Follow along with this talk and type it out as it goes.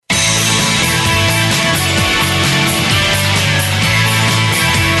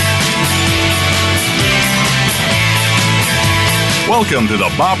Welcome to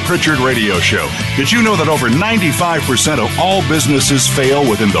the Bob Pritchard Radio Show. Did you know that over 95% of all businesses fail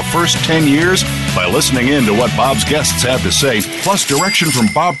within the first 10 years? By listening in to what Bob's guests have to say, plus direction from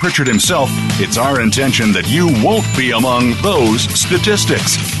Bob Pritchard himself, it's our intention that you won't be among those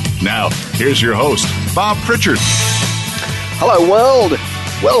statistics. Now, here's your host, Bob Pritchard. Hello, world.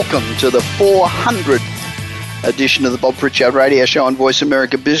 Welcome to the 400th edition of the Bob Pritchard Radio Show on Voice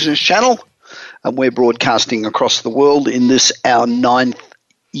America Business Channel. And we're broadcasting across the world in this, our 9th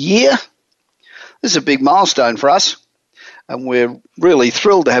year. This is a big milestone for us. And we're really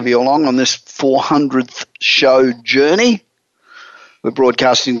thrilled to have you along on this 400th show journey. We're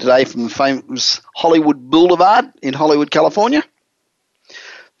broadcasting today from the famous Hollywood Boulevard in Hollywood, California,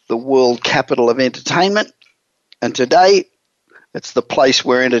 the world capital of entertainment. And today, it's the place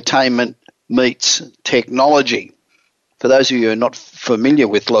where entertainment meets technology. For those of you who are not familiar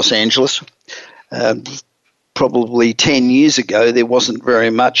with Los Angeles, probably 10 years ago, there wasn't very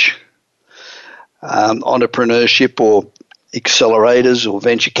much entrepreneurship or accelerators or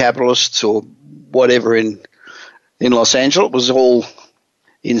venture capitalists or whatever in Los Angeles. It was all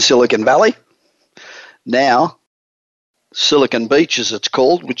in Silicon Valley. Now, Silicon Beach, as it's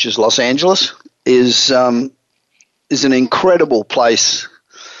called, which is Los Angeles, is an incredible place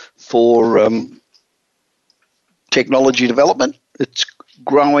for technology development. It's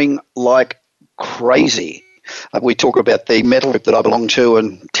growing like crazy. We talk about the metal group that I belonged to,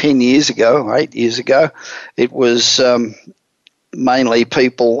 and 8 years ago, it was mainly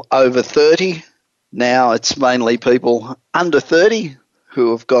people over 30. Now it's mainly people under 30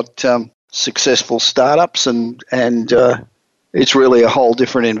 who have got successful startups, and it's really a whole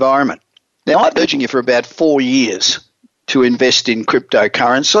different environment. Now, I've been urging you for about 4 years to invest in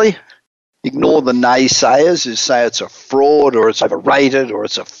cryptocurrency. Ignore the naysayers who say it's a fraud or it's overrated or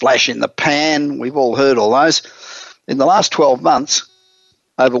it's a flash in the pan. We've all heard all those. In the last 12 months,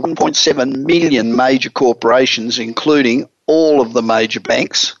 over 1.7 million major corporations, including all of the major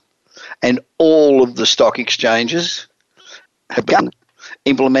banks and all of the stock exchanges, have begun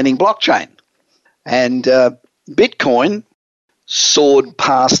implementing blockchain. And Bitcoin soared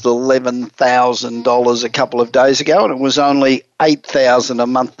past $11,000 a couple of days ago, and it was only $8,000 a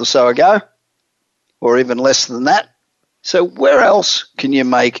month or so ago, or even less than that. So where else can you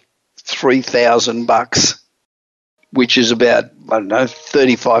make $3,000, which is about,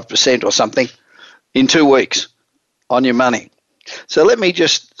 35% or something, in 2 weeks on your money? So let me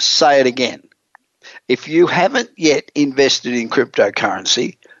just say it again. If you haven't yet invested in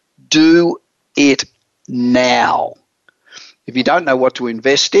cryptocurrency, do it now. If you don't know what to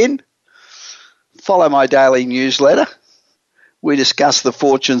invest in, follow my daily newsletter. We discuss the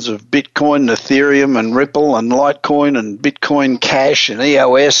fortunes of Bitcoin, Ethereum, and Ripple, and Litecoin, and Bitcoin Cash, and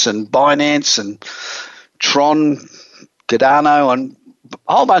EOS, and Binance, and Tron, Cardano, and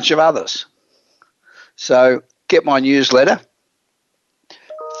a whole bunch of others. So get my newsletter,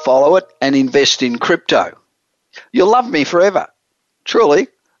 follow it, and invest in crypto. You'll love me forever. Truly,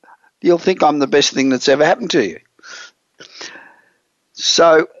 you'll think I'm the best thing that's ever happened to you.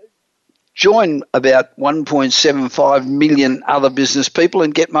 So join about 1.75 million other business people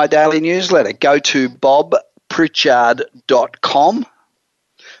and get my daily newsletter. Go to bobpritchard.com.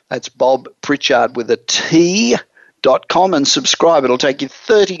 That's Bob Pritchard with a T.com and subscribe. It'll take you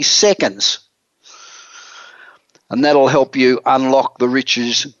 30 seconds. And that'll help you unlock the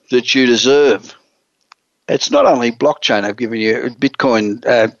riches that you deserve. It's not only blockchain I've given you, Bitcoin,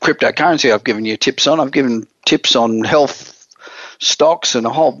 cryptocurrency I've given you tips on. I've given tips on health stocks and a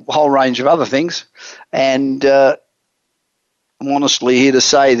whole range of other things. And I'm honestly here to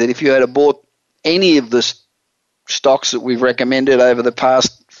say that if you had bought any of the stocks that we've recommended over the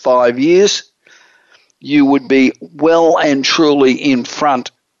past 5 years, you would be well and truly in front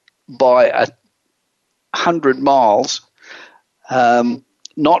by 100 miles.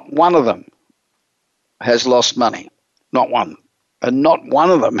 Not one of them has lost money. Not one. And not one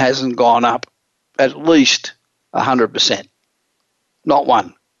of them hasn't gone up at least 100%. Not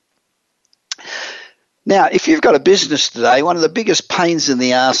one. Now, if you've got a business today, one of the biggest pains in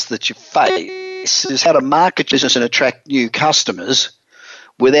the ass that you face is how to market your business and attract new customers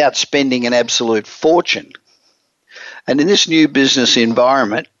without spending an absolute fortune. And in this new business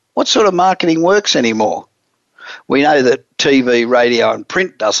environment, what sort of marketing works anymore? We know that TV, radio, and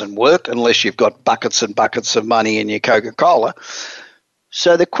print doesn't work unless you've got buckets and buckets of money in your Coca-Cola.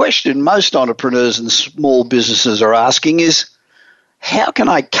 So the question most entrepreneurs and small businesses are asking is, how can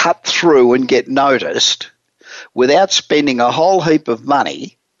I cut through and get noticed without spending a whole heap of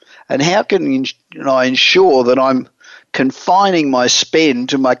money? And how can I ensure that I'm confining my spend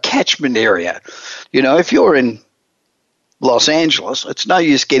to my catchment area? If you're in Los Angeles, it's no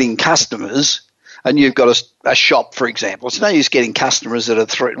use getting customers, and you've got a shop, for example. It's no use getting customers that are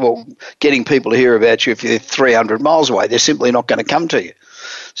getting people to hear about you if you're 300 miles away. They're simply not going to come to you.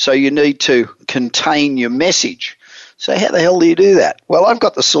 So you need to contain your message. So how the hell do you do that? Well, I've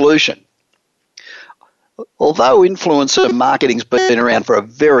got the solution. Although influencer marketing's been around for a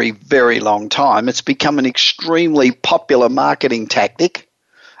very, very long time, it's become an extremely popular marketing tactic,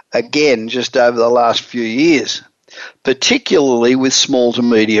 again, just over the last few years, particularly with small to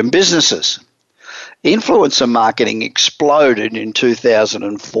medium businesses. Influencer marketing exploded in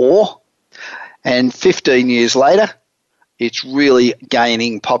 2004, and 15 years later, it's really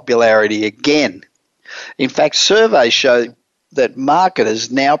gaining popularity again. In fact, surveys show that marketers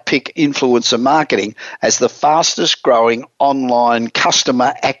now pick influencer marketing as the fastest growing online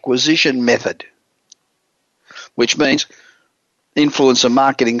customer acquisition method, which means influencer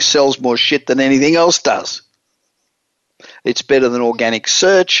marketing sells more shit than anything else does. It's better than organic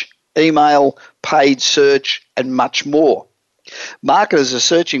search, email, paid search, and much more. Marketers are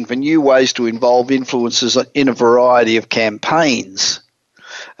searching for new ways to involve influencers in a variety of campaigns.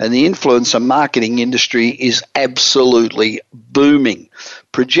 And the influencer marketing industry is absolutely booming.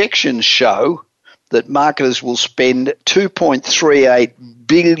 Projections show that marketers will spend $2.38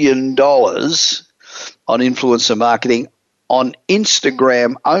 billion on influencer marketing on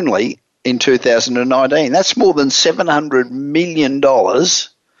Instagram only in 2019. That's more than $700 million,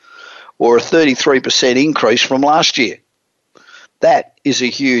 or a 33% increase from last year. That is a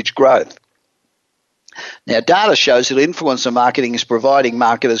huge growth. Now, data shows that influencer marketing is providing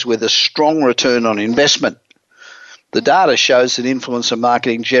marketers with a strong return on investment. The data shows that influencer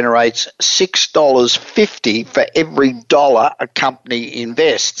marketing generates $6.50 for every dollar a company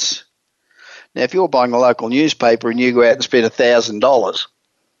invests. Now, if you're buying a local newspaper and you go out and spend $1,000,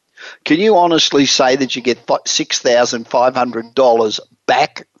 can you honestly say that you get $6,500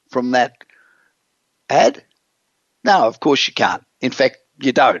 back from that ad? No, of course you can't. In fact,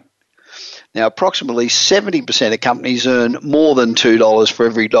 you don't. Now, approximately 70% of companies earn more than $2 for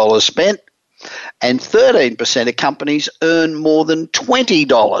every dollar spent, and 13% of companies earn more than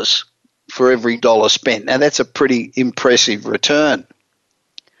 $20 for every dollar spent. Now, that's a pretty impressive return.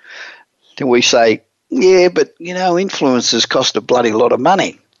 Then we say, yeah, but, influencers cost a bloody lot of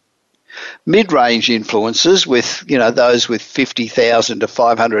money. Mid-range influencers, with, those with 50,000 to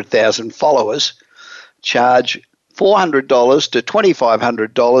 500,000 followers, charge $400 to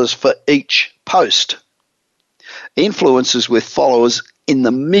 $2,500 for each post. Influencers with followers in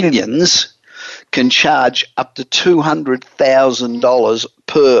the millions can charge up to $200,000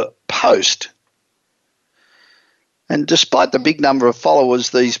 per post. And despite the big number of followers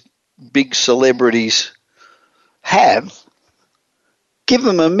these big celebrities have, give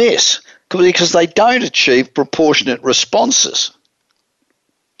them a miss, because they don't achieve proportionate responses.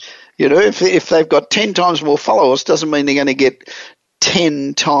 If they've got 10 times more followers, doesn't mean they're going to get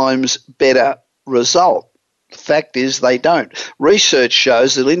 10 times better result. The fact is they don't. Research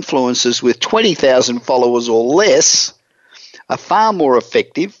shows that influencers with 20,000 followers or less are far more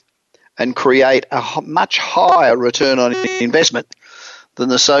effective and create a much higher return on investment than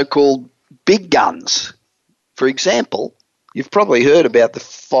the so-called big guns. For example, you've probably heard about the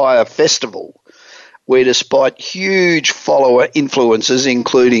Fire Festival, where despite huge follower influencers,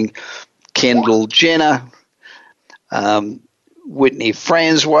 including Kendall Jenner, Whitney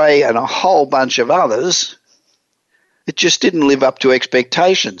Franzway, and a whole bunch of others, it just didn't live up to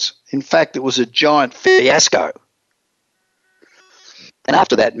expectations. In fact, it was a giant fiasco. And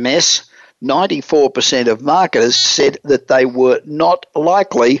after that mess, 94% of marketers said that they were not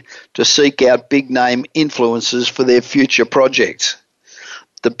likely to seek out big-name influencers for their future projects.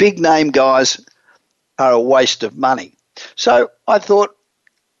 The big-name guys are a waste of money. So I thought,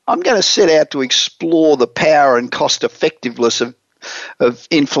 I'm going to set out to explore the power and cost effectiveness of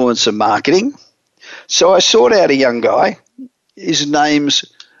influencer marketing. So I sought out a young guy. His name's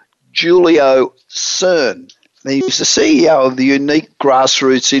Julio Cern. He's the CEO of the unique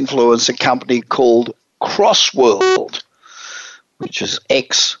grassroots influencer company called Crossworld, which is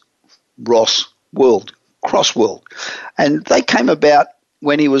X-Ross World, Crossworld. And they came about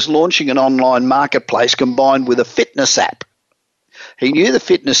when he was launching an online marketplace combined with a fitness app. He knew the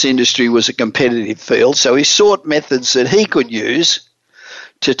fitness industry was a competitive field, so he sought methods that he could use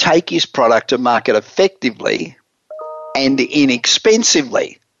to take his product to market effectively and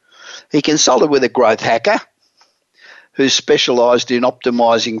inexpensively. He consulted with a growth hacker who specialised in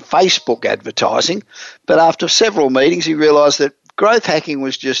optimising Facebook advertising, but after several meetings he realised that growth hacking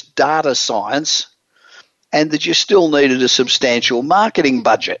was just data science and that you still needed a substantial marketing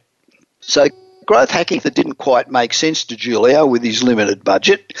budget. So growth hacking that didn't quite make sense to Julio with his limited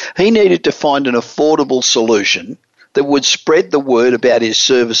budget. He needed to find an affordable solution that would spread the word about his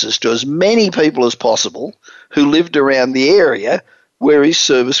services to as many people as possible who lived around the area where his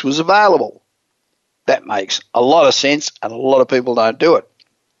service was available. That makes a lot of sense, and a lot of people don't do it.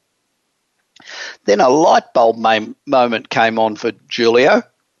 Then a light bulb moment came on for Julio.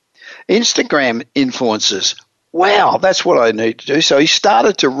 Instagram influencers. Wow, that's what I need to do. So he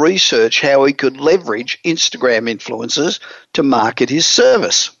started to research how he could leverage Instagram influencers to market his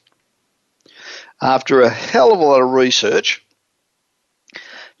service. After a hell of a lot of research,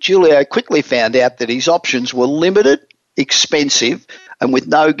 Julio quickly found out that his options were limited, expensive, and with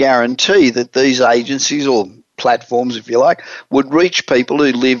no guarantee that these agencies, or platforms if you like, would reach people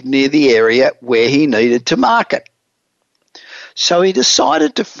who lived near the area where he needed to market. So he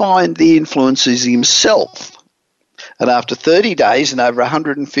decided to find the influencers himself. And after 30 days and over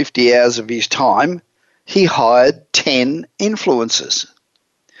 150 hours of his time, he hired 10 influencers.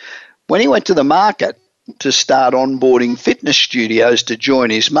 When he went to the market to start onboarding fitness studios to join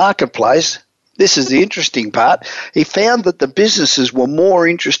his marketplace, this is the interesting part, he found that the businesses were more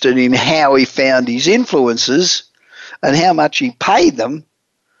interested in how he found his influencers and how much he paid them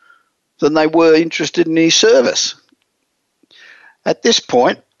than they were interested in his service. At this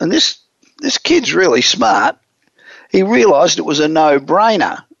point, and this kid's really smart, he realised it was a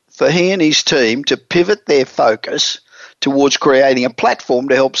no-brainer for he and his team to pivot their focus towards creating a platform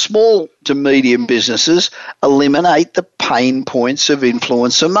to help small to medium businesses eliminate the pain points of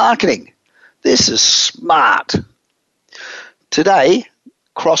influencer marketing. This is smart. Today,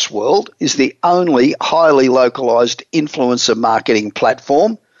 Crossworld is the only highly localised influencer marketing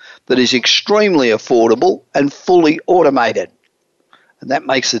platform that is extremely affordable and fully automated. And that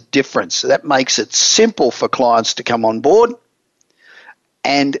makes a difference. That makes it simple for clients to come on board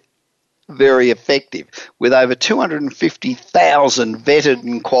and very effective. With over 250,000 vetted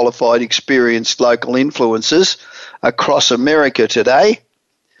and qualified experienced local influencers across America today,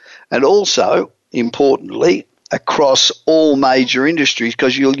 and also, importantly, across all major industries,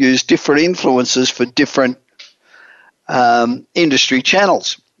 because you'll use different influencers for different industry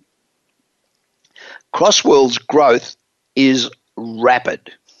channels. Crossworld's growth is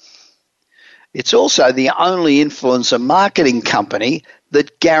rapid. It's also the only influencer marketing company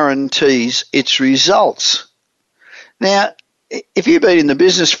that guarantees its results. Now, if you've been in the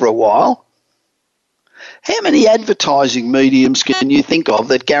business for a while, how many advertising mediums can you think of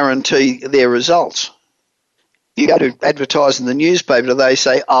that guarantee their results? You go to advertise in the newspaper, they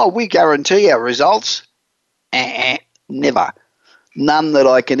say, oh, we guarantee our results. Never. None that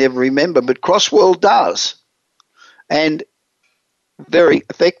I can ever remember, but Crossworld does. And very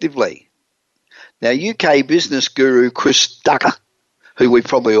effectively. Now, UK business guru Chris Ducker, who we've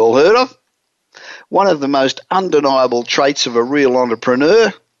probably all heard of, one of the most undeniable traits of a real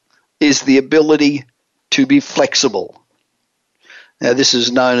entrepreneur is the ability to be flexible. Now, this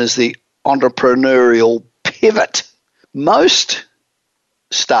is known as the entrepreneurial pivot. Most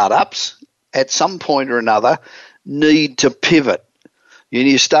startups, at some point or another, need to pivot.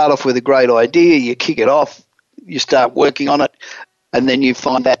 You start off with a great idea, you kick it off, you start working on it, and then you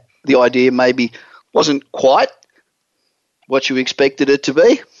find that the idea maybe wasn't quite what you expected it to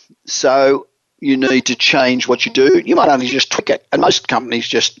be. So you need to change what you do. You might only just tweak it, and most companies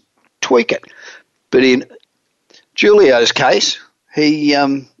just tweak it. But in Julio's case, he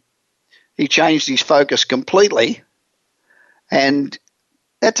changed his focus completely, and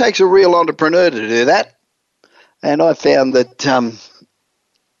that takes a real entrepreneur to do that. And I found that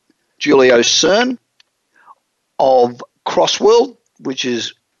Julio Cern of Crossworld, which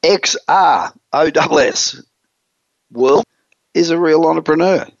is XROSS World, is a real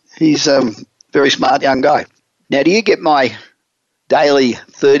entrepreneur. He's a very smart young guy. Now, do you get my daily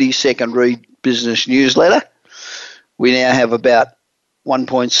 30-second read business newsletter? We now have about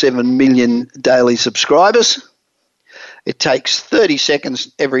 1.7 million daily subscribers. It takes 30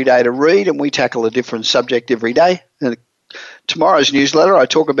 seconds every day to read, and we tackle a different subject every day. And tomorrow's newsletter, I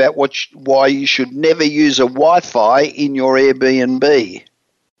talk about why you should never use a Wi-Fi in your Airbnb.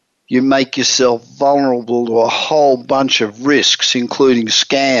 You make yourself vulnerable to a whole bunch of risks, including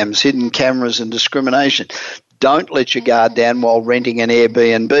scams, hidden cameras, and discrimination. Don't let your guard down while renting an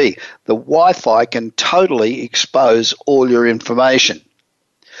Airbnb. The Wi-Fi can totally expose all your information.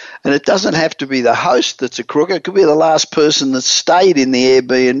 And it doesn't have to be the host that's a crook. It could be the last person that stayed in the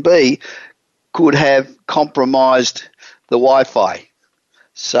Airbnb could have compromised the Wi-Fi.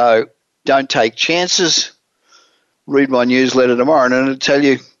 So don't take chances. Read my newsletter tomorrow and it'll tell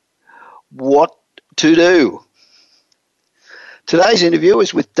you what to do. Today's interview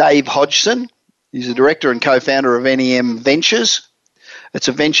is with Dave Hodgson He's the director and co-founder of NEM Ventures. It's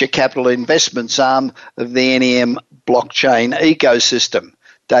a venture capital investments arm of the NEM blockchain ecosystem.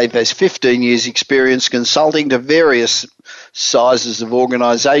 Dave has 15 years' experience consulting to various sizes of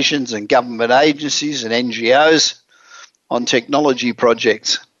organisations and government agencies and NGOs on technology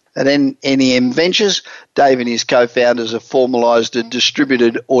projects. At NEM Ventures, Dave and his co-founders have formalised a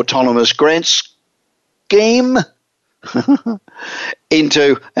distributed autonomous grant scheme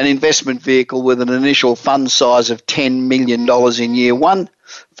into an investment vehicle with an initial fund size of $10 million in year one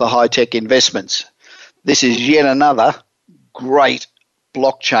for high-tech investments. This is yet another great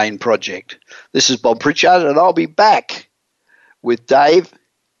blockchain project. This is Bob Pritchard, and I'll be back with Dave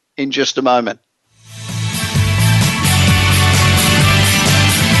in just a moment.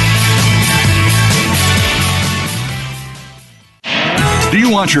 Do you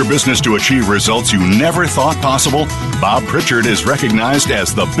want your business to achieve results you never thought possible? Bob Pritchard is recognized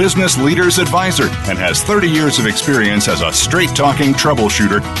as the Business Leader's Advisor and has 30 years of experience as a straight-talking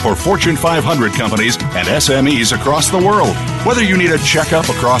troubleshooter for Fortune 500 companies and SMEs across the world. Whether you need a checkup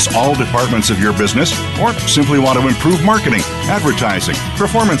across all departments of your business or simply want to improve marketing, advertising,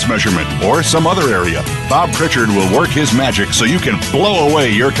 performance measurement, or some other area, Bob Pritchard will work his magic so you can blow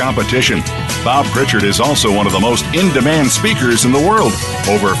away your competition. Bob Pritchard is also one of the most in-demand speakers in the world.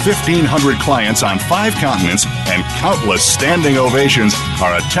 Over 1,500 clients on 5 continents and countless standing ovations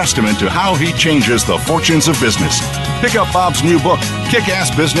are a testament to how he changes the fortunes of business. Pick up Bob's new book,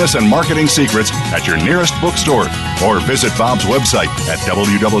 Kick-Ass Business and Marketing Secrets, at your nearest bookstore, or visit Bob's website at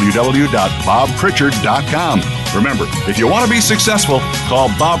www.bobpritchard.com. Remember, if you want to be successful, call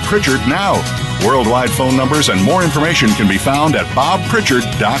Bob Pritchard now. Worldwide phone numbers and more information can be found at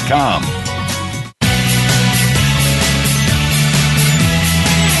bobpritchard.com.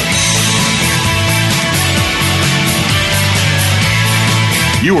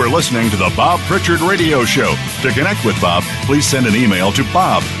 You are listening to the Bob Pritchard Radio Show. To connect with Bob, please send an email to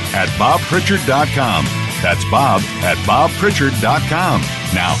bob@bobpritchard.com. That's bob@bobpritchard.com.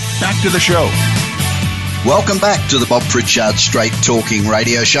 Now, back to the show. Welcome back to the Bob Pritchard Straight Talking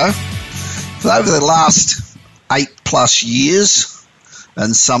Radio Show. For over the last 8+ years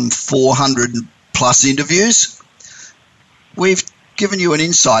and some 400+ interviews, we've given you an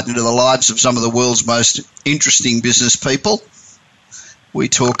insight into the lives of some of the world's most interesting business people. We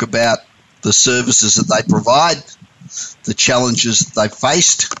talk about the services that they provide, the challenges that they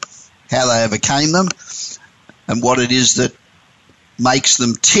faced, how they overcame them, and what it is that makes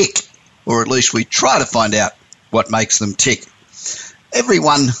them tick, or at least we try to find out what makes them tick.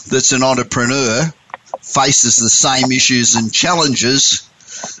 Everyone that's an entrepreneur faces the same issues and challenges,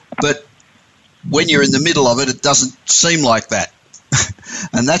 but when you're in the middle of it, it doesn't seem like that.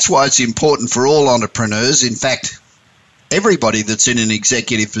 And that's why it's important for all entrepreneurs, in fact, everybody that's in an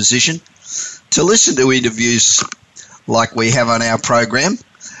executive position, to listen to interviews like we have on our program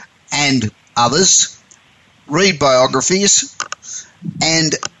and others, read biographies,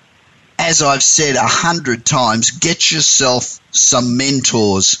 and as I've said 100 times, get yourself some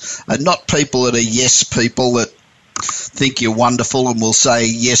mentors, and not people that are yes people that think you're wonderful and will say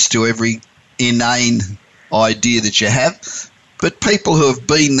yes to every inane idea that you have, but people who have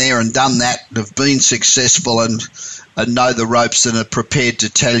been there and done that, have been successful and know the ropes and are prepared to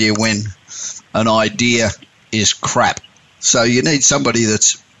tell you when an idea is crap. So you need somebody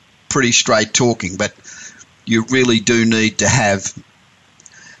that's pretty straight talking, but you really do need to have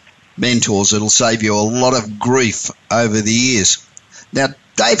mentors. It'll save you a lot of grief over the years. Now,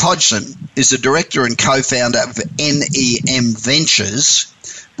 Dave Hodgson is the director and co-founder of NEM Ventures,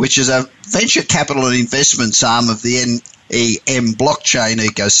 which is a venture capital and investments arm of the NEM blockchain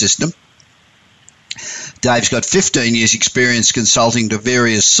ecosystem. Dave's got 15 years' experience consulting to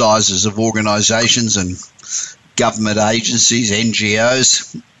various sizes of organisations and government agencies,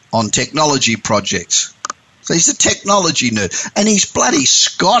 NGOs, on technology projects. So he's a technology nerd. And he's bloody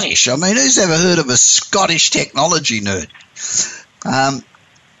Scottish. I mean, who's ever heard of a Scottish technology nerd?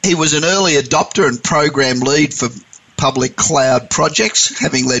 He was an early adopter and program lead for public cloud projects,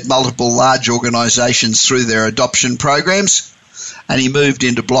 having led multiple large organisations through their adoption programs. And he moved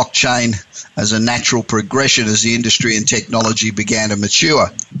into blockchain as a natural progression as the industry and technology began to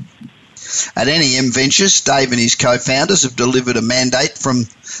mature. At NEM Ventures, Dave and his co-founders have delivered a mandate from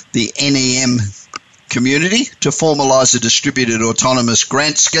the NEM community to formalise a distributed autonomous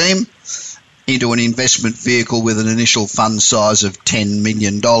grant scheme into an investment vehicle with an initial fund size of $10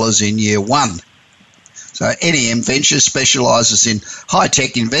 million in year one. So NEM Ventures specialises in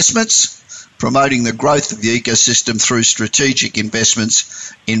high-tech investments, promoting the growth of the ecosystem through strategic investments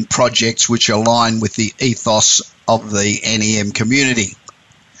in projects which align with the ethos of the NEM community.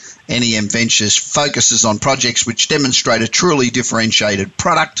 NEM Ventures focuses on projects which demonstrate a truly differentiated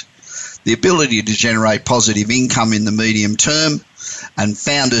product, the ability to generate positive income in the medium term, and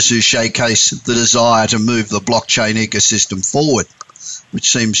founders who showcase the desire to move the blockchain ecosystem forward,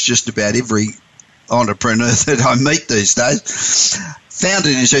 which seems just about every entrepreneur that I meet these days.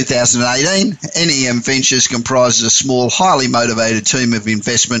 Founded in 2018, NEM Ventures comprises a small, highly motivated team of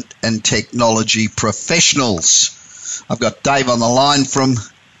investment and technology professionals. I've got Dave on the line from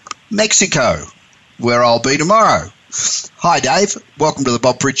Mexico, where I'll be tomorrow. Hi, Dave. Welcome to the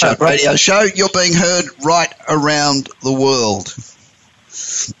Bob Pritchard Radio Show. You're being heard right around the world.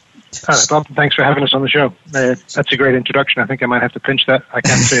 Hello, Bob. Thanks for having us on the show. That's a great introduction. I think I might have to pinch that. I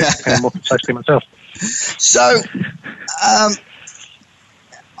can't say it more precisely myself. So,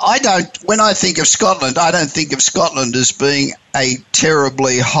 when I think of Scotland, I don't think of Scotland as being a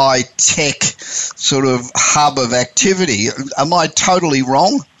terribly high-tech sort of hub of activity. Am I totally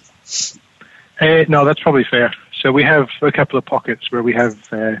wrong? No, that's probably fair. So we have a couple of pockets where we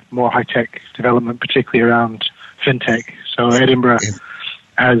have more high-tech development, particularly around fintech. So Edinburgh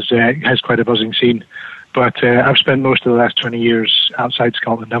has quite a buzzing scene. But I've spent most of the last 20 years outside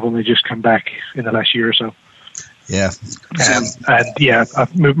Scotland. I've only just come back in the last year or so. Yeah.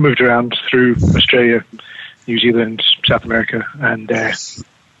 I've moved around through Australia, New Zealand, South America, and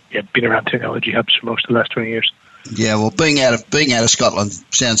been around technology hubs for most of the last 20 years. Yeah, well, being out of Scotland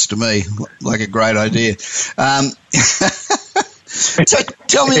sounds to me like a great idea. So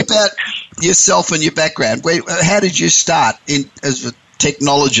tell me about yourself and your background. How did you start as a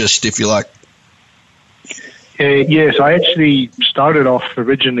technologist, if you like? Yes, I actually started off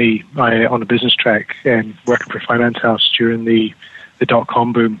originally on a business track working for a finance house during the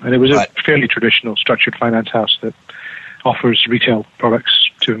dot-com boom. And it was a fairly traditional structured finance house that offers retail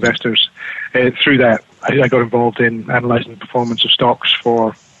products to investors. Through that, I got involved in analysing the performance of stocks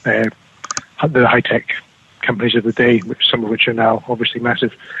for the high-tech companies of the day, some of which are now obviously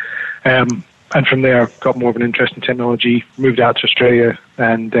massive. And from there, got more of an interest in technology, moved out to Australia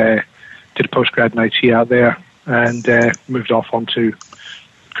and did a postgrad in IT out there, and moved off onto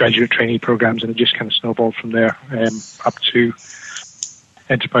graduate trainee programs, and it just kind of snowballed from there up to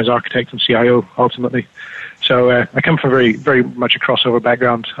enterprise architect and CIO ultimately. So I come from very, very much a crossover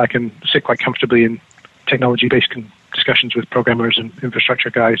background. I can sit quite comfortably in technology-based discussions with programmers and infrastructure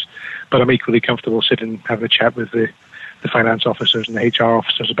guys, but I'm equally comfortable sitting having a chat with the finance officers and the HR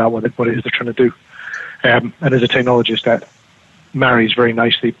officers about what it is they're trying to do. And as a technologist, that marries very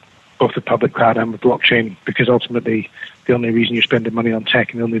nicely both the public cloud and the blockchain, because ultimately the only reason you're spending money on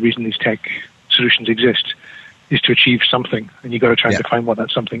tech and the only reason these tech solutions exist is to achieve something, and you've got to try and define what that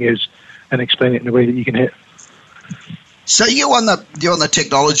something is and explain it in a way that you can hit. So you're on the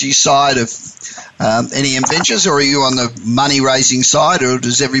technology side of NEM Ventures, or are you on the money raising side, or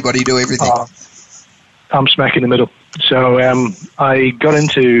does everybody do everything? I'm smack in the middle. So I got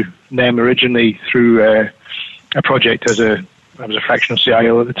into NEM originally through a project I was a fractional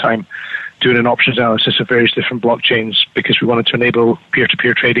CIO at the time, doing an options analysis of various different blockchains because we wanted to enable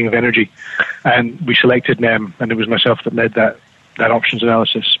peer-to-peer trading of energy. And we selected NEM, and it was myself that led that options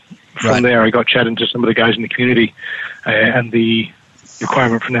analysis. From there, I got chatting to some of the guys in the community, and the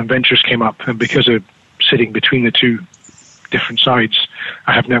requirement for NEM Ventures came up. And because of sitting between the two different sides,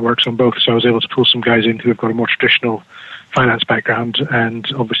 I have networks on both, so I was able to pull some guys in who have got a more traditional finance background and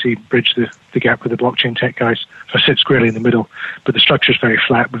obviously bridge the gap with the blockchain tech guys. So I sit squarely in the middle, but the structure is very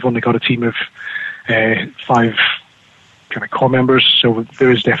flat. We've only got a team of 5 kind of core members, so there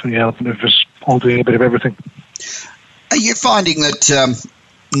is definitely an element of us all doing a bit of everything. Are you finding that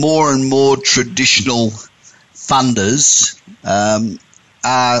more and more traditional funders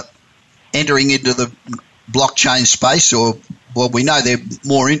are entering into the blockchain space, or well, we know they're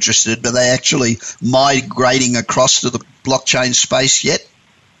more interested, but they're actually migrating across to the blockchain space yet?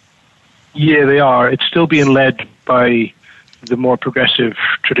 Yeah, they are. It's still being led by the more progressive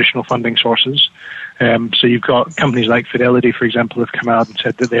traditional funding sources. So you've got companies like Fidelity, for example, have come out and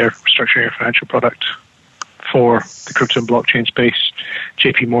said that they're structuring a financial product for the crypto and blockchain space.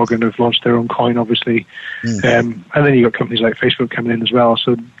 JP Morgan have launched their own coin, obviously. And then you've got companies like Facebook coming in as well.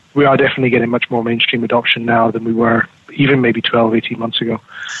 So we are definitely getting much more mainstream adoption now than we were even maybe 12, 18 months ago.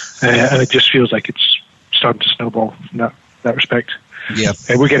 And it just feels like it's starting to snowball in that respect. Yeah.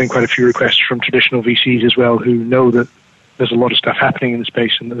 We're getting quite a few requests from traditional VCs as well, who know that there's a lot of stuff happening in the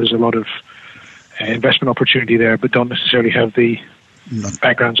space and that there's a lot of investment opportunity there, but don't necessarily have the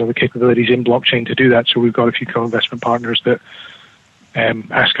backgrounds or the capabilities in blockchain to do that. So we've got a few co-investment partners that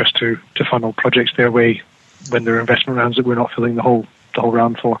ask us to funnel projects their way when there are investment rounds that we're not filling the whole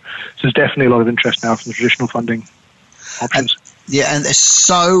round for. So there's definitely a lot of interest now from the traditional funding options. Yeah, and there's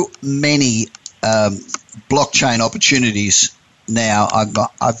so many blockchain opportunities now.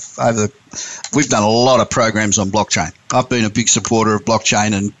 We've done a lot of programs on blockchain. I've been a big supporter of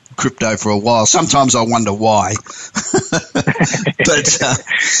blockchain and crypto for a while. Sometimes I wonder why,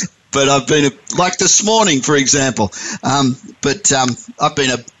 but I've been like this morning, for example. I've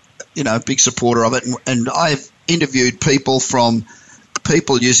been a big supporter of it, and I've interviewed people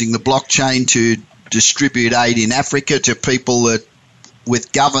using the blockchain to distribute aid in Africa, to people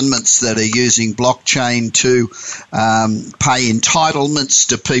with governments that are using blockchain to pay entitlements,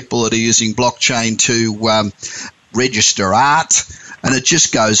 to people that are using blockchain to register art, and it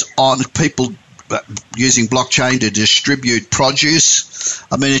just goes on. People using blockchain to distribute produce.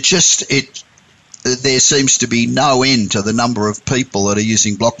 I mean, there seems to be no end to the number of people that are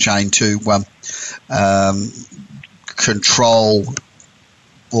using blockchain to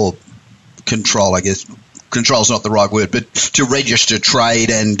control, I guess. Control's not the right word, but to register trade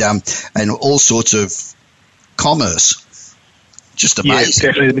and all sorts of commerce. Just amazing.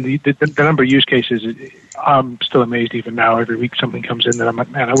 Yeah, definitely. I mean, the number of use cases, I'm still amazed even now. Every week something comes in that I'm like,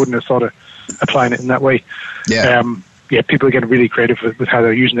 man, I wouldn't have thought of applying it in that way. Yeah. People are getting really creative with how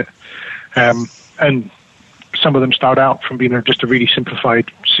they're using it. And some of them start out from being just a really simplified,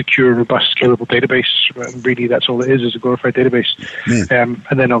 secure, robust, scalable database. And really, that's all it is a glorified database. Mm.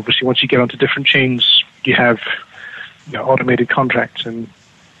 And then obviously once you get onto different chains, you have automated contracts and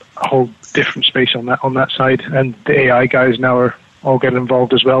a whole different space on that side. And the AI guys now are all getting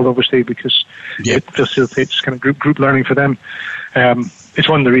involved as well, obviously, because it facilitates kind of group learning for them. It's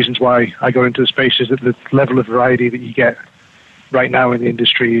one of the reasons why I got into the space, is that the level of variety that you get right now in the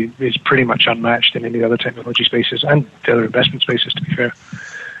industry is pretty much unmatched in any other technology spaces and the other investment spaces, to be fair.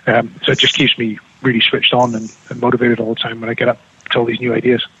 So it just keeps me really switched on and motivated all the time when I get up to all these new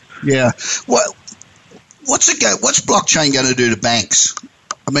ideas. Yeah. Well, what's blockchain going to do to banks?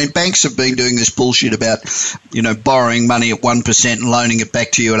 I mean, banks have been doing this bullshit about, borrowing money at 1% and loaning it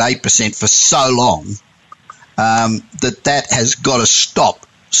back to you at 8% for so long that has got to stop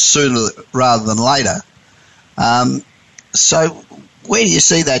sooner rather than later. So where do you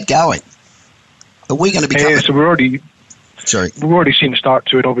see that going? Are we going to become... So we're already seeing a start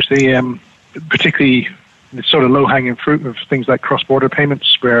to it, obviously, particularly the sort of low-hanging fruit of things like cross-border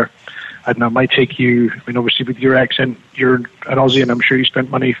payments, where, I don't know, it might take you... I mean, obviously, with your accent, you're an Aussie, and I'm sure you spent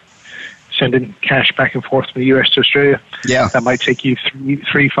money sending cash back and forth from the US to Australia. Yeah. That might take you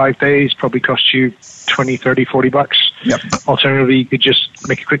 5 days, probably cost you $20, $30, $40. Yep. Alternatively, you could just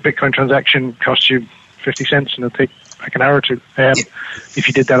make a quick Bitcoin transaction, cost you 50 cents, and it'll take like an hour or two. If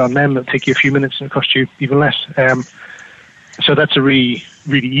you did that on them, it'll take you a few minutes and it'll cost you even less. So that's a really,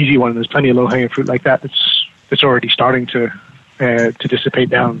 really easy one. There's plenty of low-hanging fruit like that that's already starting to dissipate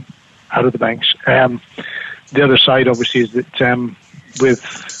down out of the banks. The other side, obviously, is that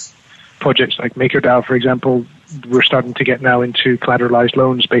with projects like MakerDAO, for example, we're starting to get now into collateralized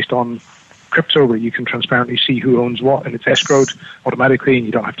loans based on crypto, where you can transparently see who owns what, and it's escrowed automatically, and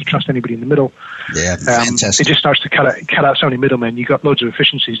you don't have to trust anybody in the middle. Yeah, fantastic. It just starts to cut out so many middlemen. You've got loads of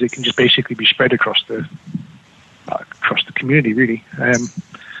efficiencies that can just basically be spread across the community, really.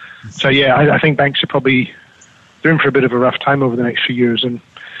 I think banks are probably in for a bit of a rough time over the next few years, and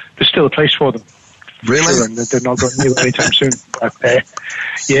there's still a place for them. Really? Sure, and they're not going anywhere anytime soon. But,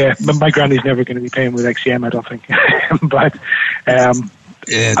 my granny's never going to be paying with XCM, I don't think. But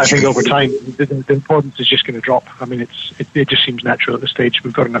I think over time, the importance is just going to drop. I mean, it just seems natural at this stage.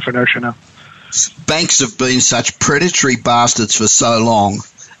 We've got enough inertia now. Banks have been such predatory bastards for so long.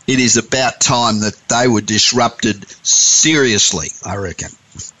 It is about time that they were disrupted seriously, I reckon.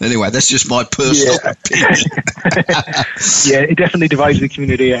 Anyway, that's just my personal opinion. Yeah, it definitely divides the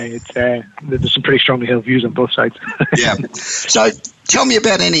community. There's some pretty strongly held views on both sides. Yeah. So tell me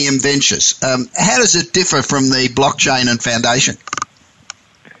about NEM Ventures. How does it differ from the blockchain and foundation?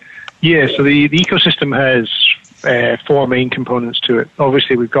 Yeah, so the ecosystem has 4 main components to it.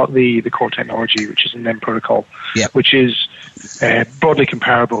 Obviously, we've got the core technology, which is a NEM protocol, which is broadly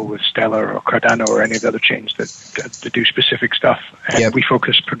comparable with Stellar or Cardano or any of the other chains that do specific stuff. We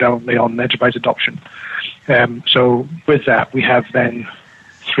focus predominantly on enterprise adoption. So with that, we have then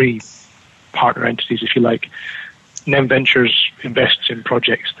 3 partner entities, if you like. NEM Ventures invests in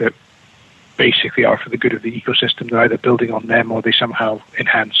projects that basically are for the good of the ecosystem. They're either building on them or they somehow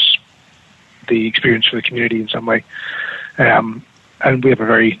enhance the experience for the community in some way. And we have a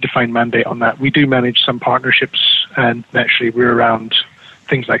very defined mandate on that. We do manage some partnerships, and naturally we're around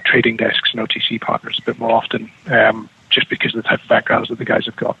things like trading desks and OTC partners a bit more often. just because of the type of backgrounds that the guys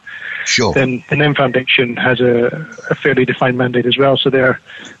have got. Sure. Then the NEM Foundation has a fairly defined mandate as well, so they're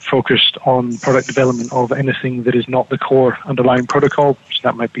focused on product development of anything that is not the core underlying protocol. So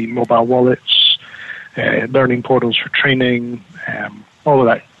that might be mobile wallets, learning portals for training, all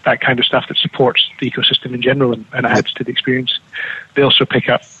of that kind of stuff that supports the ecosystem in general and adds to the experience. They also pick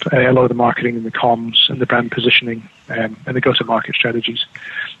up a lot of the marketing and the comms and the brand positioning and the go-to-market strategies.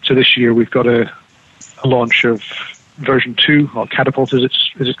 So this year we've got a launch of version 2, or Catapult as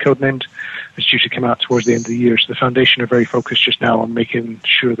it's codenamed. It's due to come out towards the end of the year. So the foundation are very focused just now on making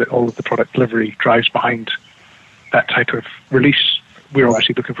sure that all of the product delivery drives behind that type of release. We're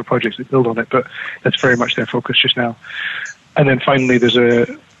obviously looking for projects that build on it, but that's very much their focus just now. And then finally, there's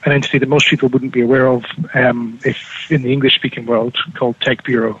an entity that most people wouldn't be aware of if in the English-speaking world, called Tech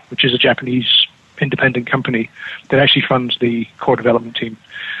Bureau, which is a Japanese independent company that actually funds the core development team.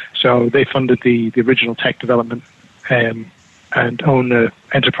 So they funded the original tech development and own an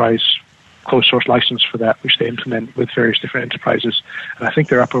enterprise closed source license for that, which they implement with various different enterprises. And I think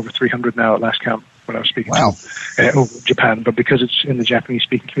they're up over 300 now at last count when I was speaking to over Japan. But because it's in the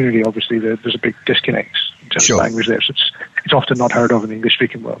Japanese-speaking community, obviously there's a big disconnect in terms of language there. So it's often not heard of in the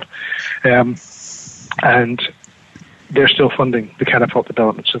English-speaking world. And they're still funding the Catapult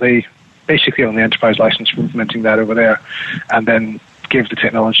development. So they basically own the enterprise license for implementing that over there, and then give the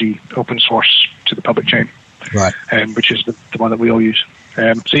technology open source to the public chain, right? Which is the one that we all use.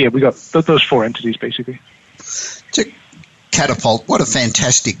 So yeah, we got those 4 entities basically. So, Catapult, what a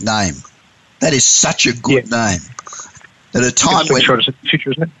fantastic name! That is such a good name. At a time when short as the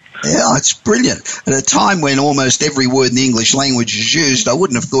future, isn't it? Yeah, it's brilliant. At a time when almost every word in the English language is used, I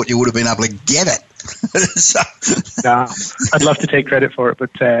wouldn't have thought you would have been able to get it. No, I'd love to take credit for it, but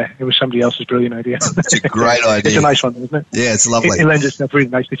it was somebody else's brilliant idea. It's a great idea. It's a nice one, isn't it? Yeah, it's lovely. It lends itself really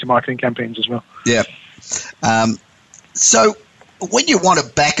nicely to marketing campaigns as well. Yeah. So when you want to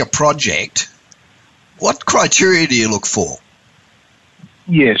back a project, what criteria do you look for?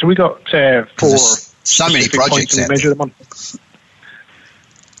 Yeah, so we got 4 so many projects out measure them on.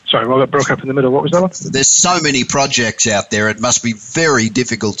 Sorry, well, that broke up in the middle. What was that one? There's so many projects out there. It must be very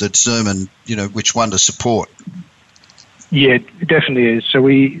difficult to determine, which one to support. Yeah, it definitely is. So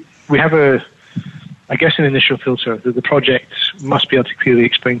we have an initial filter that the project must be able to clearly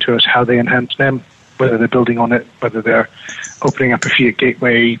explain to us how they enhance them, whether they're building on it, whether they're opening up a fiat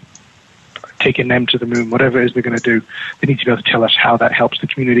gateway, taking them to the moon, whatever it is they're going to do. They need to be able to tell us how that helps the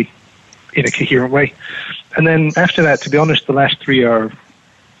community in a coherent way. And then after that, to be honest, the last 3 are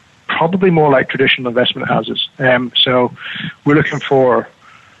probably more like traditional investment houses. So we're looking for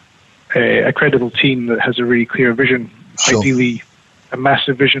a credible team that has a really clear vision, ideally a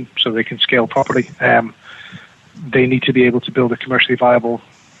massive vision so they can scale properly. They need to be able to build a commercially viable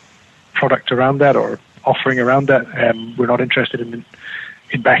product around that or offering around that. We're not interested in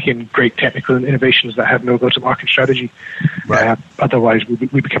backing great technical innovations that have no go-to-market strategy. Right. Otherwise,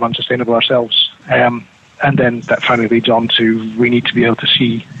 we become unsustainable ourselves. And then that finally leads on to we need to be able to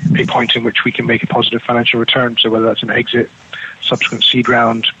see a point in which we can make a positive financial return. So whether that's an exit, subsequent seed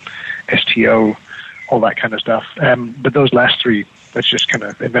round, STO, all that kind of stuff. But those last 3, that's just kind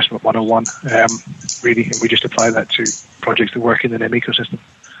of investment 101, really. And we just apply that to projects that work in the NEM ecosystem.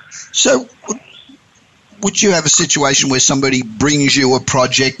 So would you have a situation where somebody brings you a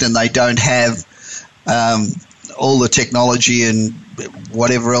project and they don't have all the technology and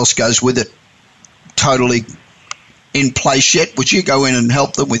whatever else goes with it totally in place yet? Would you go in and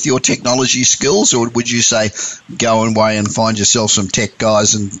help them with your technology skills, or would you say go away and find yourself some tech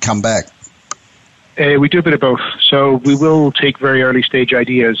guys and come back? We do a bit of both. So we will take very early stage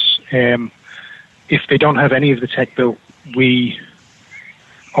ideas. If they don't have any of the tech built, we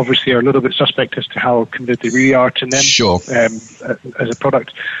obviously are a little bit suspect as to how committed they really are to NEM as a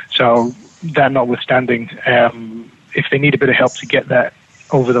product. So that notwithstanding, if they need a bit of help to get that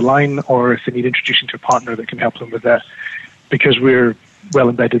over the line, or if they need introducing to a partner that can help them with that, because we're well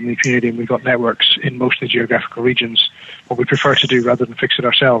embedded in the community and we've got networks in most of the geographical regions, what we prefer to do rather than fix it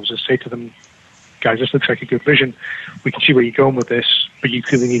ourselves is say to them, guys, this looks like a good vision. We can see where you're going with this, but you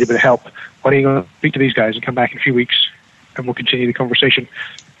clearly need a bit of help. Why don't you go speak to these guys and come back in a few weeks and we'll continue the conversation.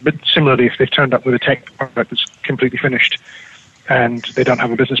 But similarly, if they've turned up with a tech product that's completely finished and they don't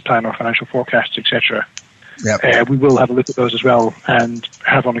have a business plan or financial forecasts, etc., we will have a look at those as well and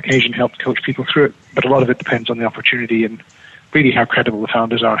have on occasion helped coach people through it. But a lot of it depends on the opportunity and really how credible the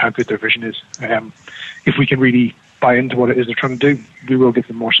founders are and how good their vision is. If we can really buy into what it is they're trying to do, we will give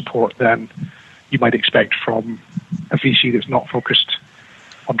them more support than you might expect from a VC that's not focused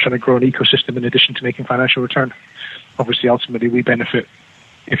on trying to grow an ecosystem in addition to making financial return. Obviously, ultimately, we benefit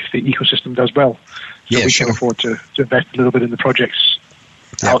if the ecosystem does well. So we can afford to invest a little bit in the projects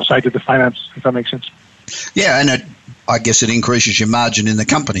outside of the finance, if that makes sense. Yeah, and I guess it increases your margin in the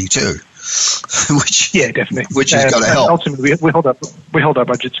company too. Definitely. Which has got to help. Ultimately, we hold our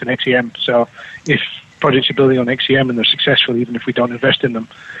budgets in XEM. So if projects are building on XEM and they're successful, even if we don't invest in them,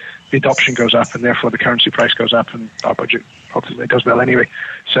 the adoption goes up, and therefore the currency price goes up, and our budget ultimately does well anyway.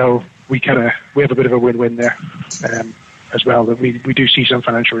 So we have a bit of a win-win there as well. That we do see some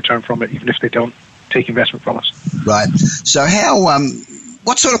financial return from it, even if they don't take investment from us. Right. So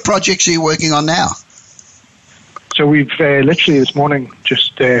what sort of projects are you working on now? So we've literally this morning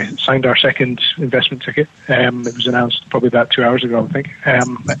just signed our second investment ticket. It was announced probably about 2 hours ago, I think.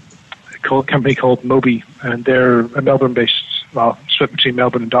 A company called Mobi, and they're a Melbourne-based, split between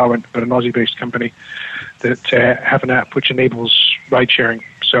Melbourne and Darwin, but an Aussie-based company that have an app which enables ride-sharing.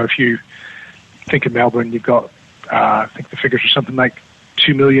 So if you think of Melbourne, you've got, I think the figures are something like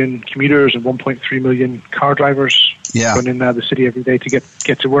 2 million commuters and 1.3 million car drivers going in and out of the city every day to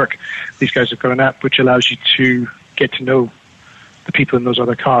get to work. These guys have got an app which allows you to get to know the people in those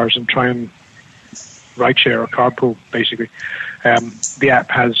other cars and try and ride-share or carpool, basically. The app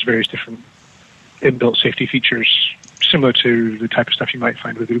has various different inbuilt safety features similar to the type of stuff you might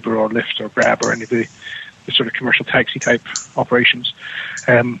find with Uber or Lyft or Grab or any of the sort of commercial taxi type operations.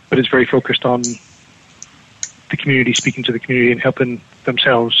 But it's very focused on the community, speaking to the community and helping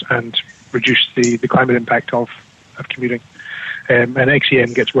themselves and reduce the climate impact of commuting. And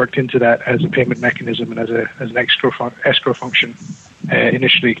XEM gets worked into that as a payment mechanism and as an escrow function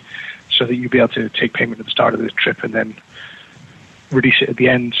initially, so that you'll be able to take payment at the start of the trip and then release it at the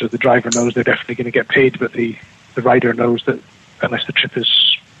end, so the driver knows they're definitely going to get paid, but the rider knows that unless the trip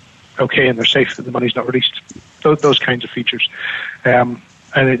is okay and they're safe, that the money's not released. Those kinds of features. And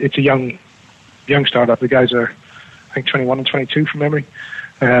it's a young startup. The guys are, I think, 21 and 22 from memory.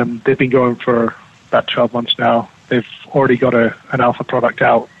 They've been going for about 12 months now. They've already got an alpha product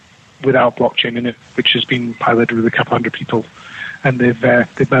out without blockchain in it, which has been piloted with a couple hundred people. And they've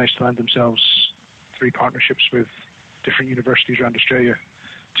managed to land themselves 3 partnerships with different universities around Australia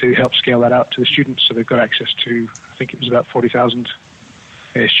to help scale that out to the students. So they've got access to, I think it was about 40,000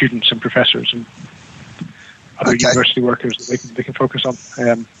 students and professors and other university workers that they can focus on.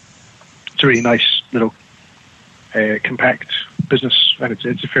 It's a really nice little compact business, and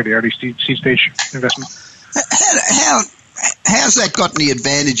it's a fairly early seed stage investment. How's that got any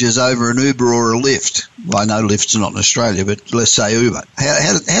advantages over an Uber or a Lyft? Well, I know Lyft's not in Australia, but let's say Uber.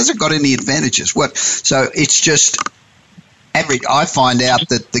 How's it got any advantages? So it's just average. I find out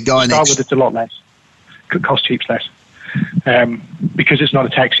that the guy next... It's a lot less. Could cost heaps less. Because it's not a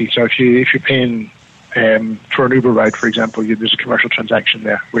taxi. So if you're paying for an Uber ride, for example, there's a commercial transaction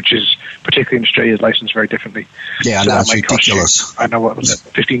there, which is, particularly in Australia, is licensed very differently. Yeah, so I know, it's ridiculous. I know, what was it,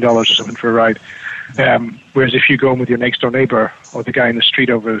 $15 or something for a ride. Whereas if you go in with your next door neighbour or the guy in the street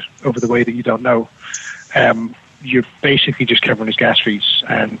over the way that you don't know, you're basically just covering his gas fees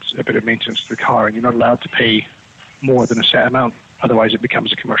and a bit of maintenance to the car, and you're not allowed to pay more than a set amount. Otherwise, it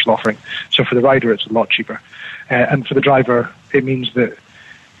becomes a commercial offering. So for the rider, it's a lot cheaper. And for the driver, it means that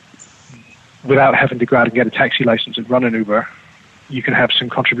without having to go out and get a taxi license and run an Uber, you can have some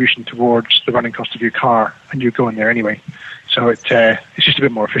contribution towards the running cost of your car, and you're going there anyway. So it's just a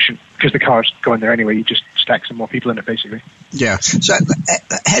bit more efficient because the car's going there anyway. You just stack some more people in it, basically. Yeah. So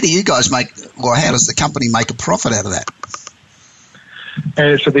how do you guys how does the company make a profit out of that?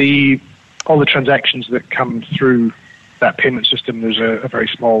 So all the transactions that come through that payment system, there's a very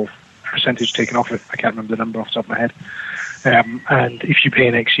small percentage taken off it. I can't remember the number off the top of my head. And if you pay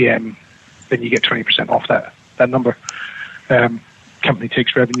an XEM, then you get 20% off that number. Company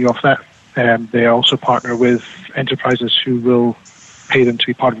takes revenue off that. They also partner with enterprises who will pay them to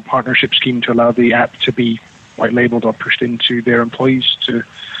be part of a partnership scheme to allow the app to be white labeled or pushed into their employees to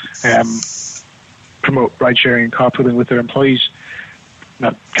promote ride sharing and carpooling with their employees.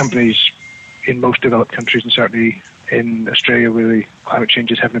 Now, companies in most developed countries, and certainly in Australia where the climate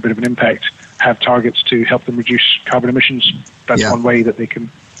change is having a bit of an impact, have targets to help them reduce carbon emissions. That's one way that they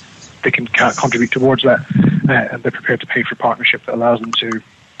can contribute towards that, and they're prepared to pay for a partnership that allows them to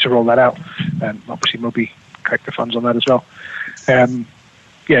roll that out. And obviously Mobi collect the funds on that as well.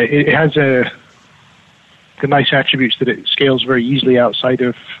 It has the nice attributes that it scales very easily outside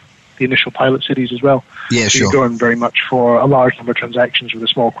of the initial pilot cities as well. Yeah, so sure. You're going very much for a large number of transactions with a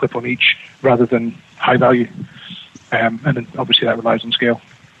small clip on each rather than high value. And then obviously that relies on scale.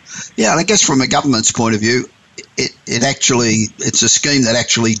 Yeah, and I guess from a government's point of view, it's a scheme that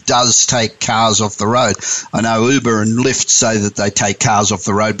actually does take cars off the road. I know Uber and Lyft say that they take cars off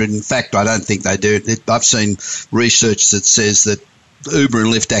the road, but in fact I don't think they do. I've seen research that says that Uber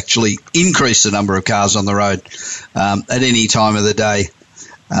and Lyft actually increase the number of cars on the road at any time of the day.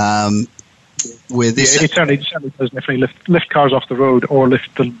 Where this it certainly does definitely lift cars off the road or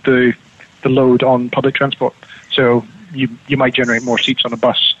lift the load on public transport. So you might generate more seats on a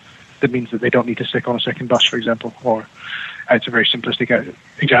bus. That means that they don't need to stick on a second bus, for example. Or it's a very simplistic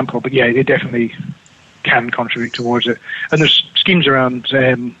example, but yeah, it definitely can contribute towards it. And there's schemes around.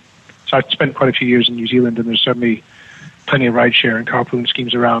 So I've spent quite a few years in New Zealand, and there's certainly plenty of rideshare and carpooling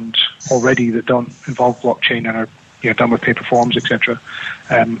schemes around already that don't involve blockchain and are done with paper forms, etc.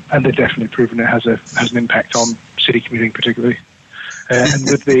 And they've definitely proven it has an impact on city commuting, particularly. And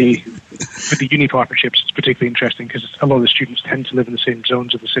with the uni partnerships, it's particularly interesting because a lot of the students tend to live in the same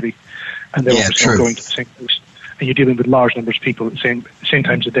zones of the city, and they're all going to the same place. And you're dealing with large numbers of people at the same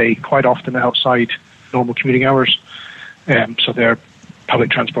times of day, quite often outside normal commuting hours. So their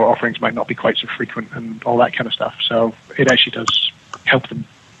public transport offerings might not be quite so frequent and all that kind of stuff. So it actually does help them.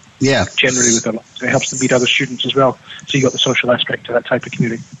 Yeah, generally with their lives. It helps them meet other students as well. So you got the social aspect to that type of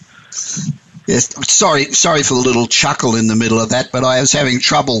commuting. Yes, sorry for the little chuckle in the middle of that, but I was having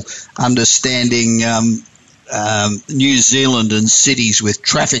trouble understanding New Zealand and cities with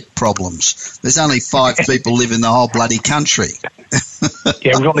traffic problems. There's only 5 people live in the whole bloody country.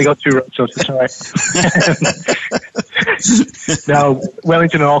 Yeah, we've only got 2 roads, so it's all right. Now,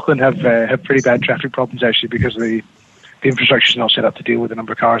 Wellington and Auckland have pretty bad traffic problems actually because the infrastructure is not set up to deal with the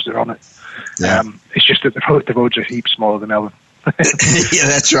number of cars that are on it. Yeah. It's just that the roads are heaps smaller than Melbourne. Yeah,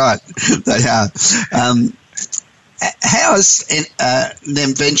 that's right. They are. How has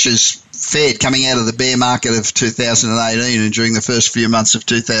them ventures fared coming out of the bear market of 2018 and during the first few months of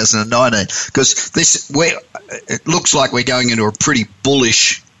 2019? Because it looks like we're going into a pretty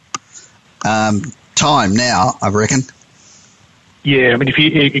bullish time now, I reckon. Yeah, I mean, if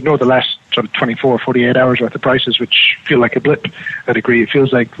you ignore the last sort of 24 or 48 hours worth of prices, which feel like a blip, I'd agree. It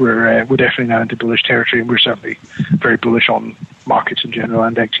feels like we're definitely now into bullish territory, and we're certainly very bullish on markets in general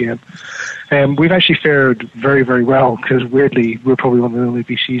and XEM. We've actually fared very, very well because, weirdly, we're probably one of the only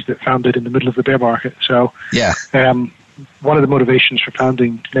VCs that founded in the middle of the bear market. So yeah. One of the motivations for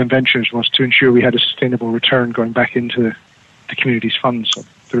founding NEM Ventures was to ensure we had a sustainable return going back into the community's funds, so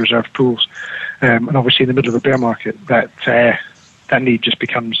the reserve pools. And obviously in the middle of a bear market, that need just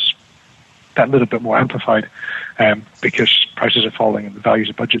becomes that little bit more amplified because prices are falling and the values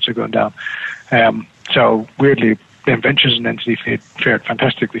of budgets are going down. So weirdly, NEM Ventures as an entity fared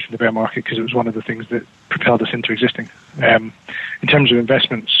fantastically from the bear market because it was one of the things that propelled us into existing. In terms of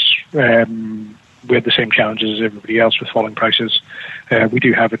investments, we had the same challenges as everybody else with falling prices. We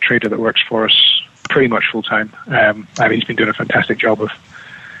do have a trader that works for us pretty much full time. He's been doing a fantastic job of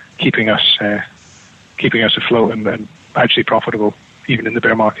keeping us afloat and actually profitable even in the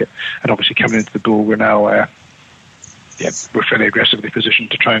bear market. And obviously coming into the bull, we're now we're fairly aggressively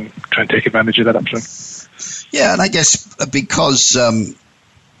positioned to try and take advantage of that upswing. Yeah, and I guess because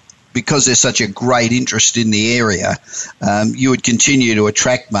there's such a great interest in the area, you would continue to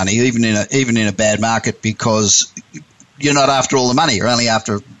attract money even in a bad market because you're not after all the money. You're only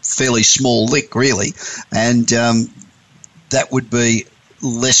after a fairly small lick, really, and that would be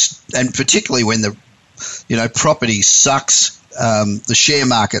less. And particularly when the property sucks. The share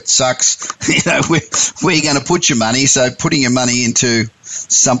market sucks. Where are you going to put your money? So putting your money into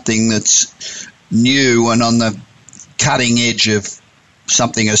something that's new and on the cutting edge of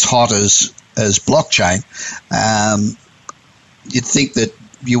something as hot as blockchain, you'd think that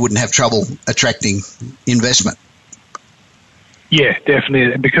you wouldn't have trouble attracting investment. Yeah,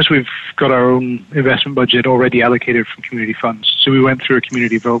 definitely. And because we've got our own investment budget already allocated from community funds, so we went through a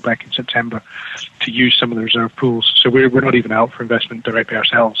community vote back in September to use some of the reserve pools. So we're not even out for investment directly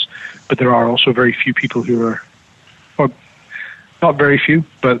ourselves. But there are also very few people who are, or not very few,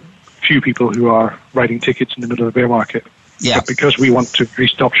 but few people who are writing tickets in the middle of the bear market. Yeah. But because we want to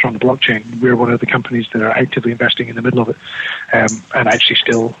increase adoption on the blockchain, we're one of the companies that are actively investing in the middle of it and actually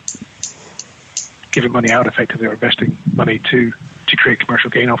still giving money out effectively or investing money to create commercial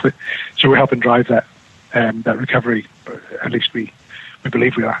gain off it. So we're helping drive that recovery. At least we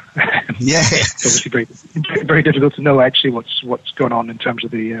believe we are. Yeah. It's obviously very, very difficult to know actually what's going on in terms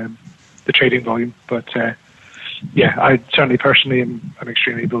of the trading volume. But I certainly personally am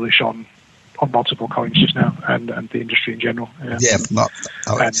extremely bullish on multiple coins just now and the industry in general. I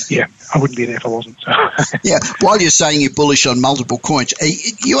wouldn't be in it if I wasn't. So. Yeah. While you're saying you're bullish on multiple coins,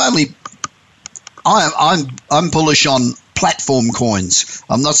 I'm bullish on platform coins.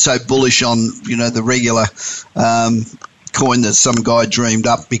 I'm not so bullish on the regular coin that some guy dreamed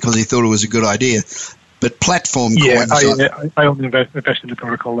up because he thought it was a good idea. But platform coins. I only invest in the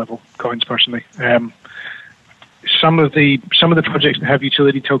protocol level coins personally. some of the projects that have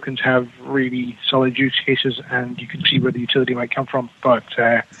utility tokens have really solid use cases, and you can see where the utility might come from. But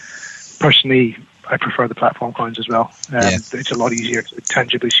personally, I prefer the platform coins as well. It's a lot easier to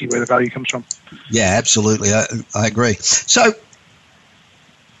tangibly see where the value comes from. Yeah, absolutely. I agree. So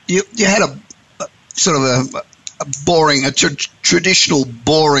you had a sort of a boring, traditional,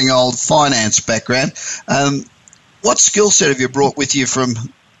 boring old finance background. What skill set have you brought with you from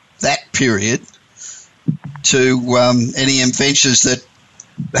that period to any ventures that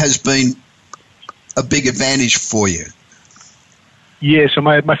has been a big advantage for you? Yeah, so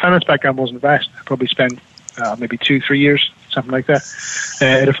my finance background wasn't vast. I probably spent maybe 2-3 years, something like that,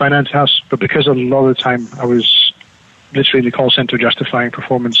 at a finance house. But because a lot of the time I was literally in the call center justifying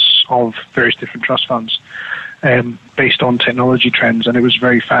performance of various different trust funds based on technology trends, and it was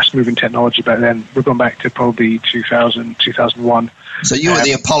very fast-moving technology back then. We're going back to probably 2000, 2001. So you were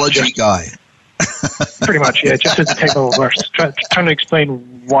the apology guy. Pretty much, yeah, just as the technical burst, trying to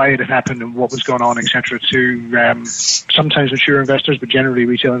explain why it had happened and what was going on, etc., to sometimes mature investors, but generally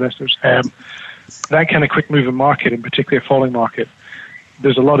retail investors. That kind of quick-moving market, in particular falling market,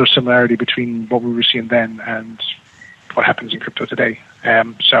 there's a lot of similarity between what we were seeing then and what happens in crypto today.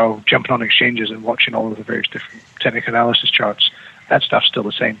 So jumping on exchanges and watching all of the various different technical analysis charts, that stuff's still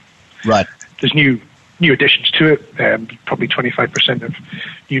the same. Right. There's new additions to it, probably 25% of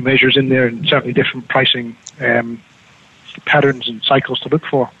new measures in there, and certainly different pricing patterns and cycles to look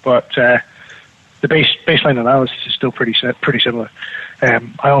for. But the baseline analysis is still pretty similar.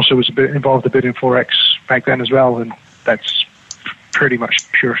 I also was involved a bit in Forex back then as well, and that's pretty much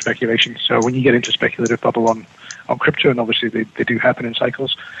pure speculation. So when you get into speculative bubble on crypto, and obviously they do happen in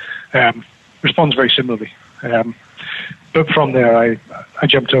cycles, responds very similarly. But from there, I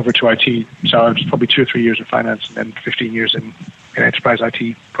jumped over to IT. So I was probably 2 or 3 years in finance, and then 15 years in enterprise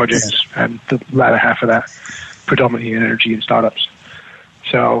IT projects, and the latter half of that predominantly in energy and startups.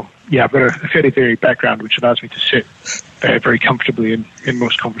 So yeah, I've got a fairly varied background, which allows me to sit very comfortably in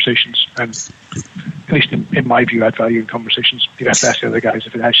most conversations, and at least in my view, add value in conversations. You have to ask the other guys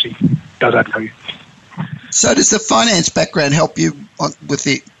if it actually does add value. So does the finance background help you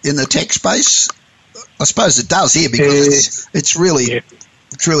in the tech space? I suppose it does here, because it's really a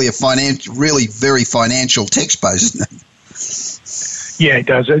really very financial tech space, isn't it? Yeah, it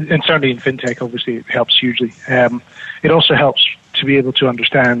does, and certainly in fintech, obviously, it helps hugely. It also helps to be able to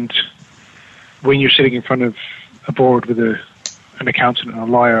understand when you're sitting in front of a board with an accountant and a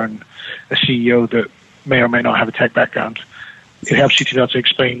lawyer and a CEO that may or may not have a tech background. It helps you to be able to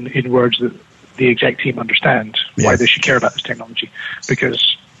explain in words that the exec team understand why they should care about this technology.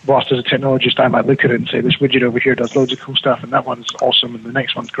 Because whilst as a technologist I might look at it and say this widget over here does loads of cool stuff and that one's awesome and the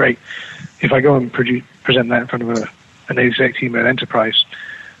next one's great, if I go and present that in front of an exec team at an enterprise,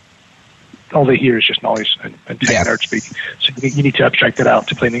 all they hear is just noise and tech nerd speak. So you need to abstract it out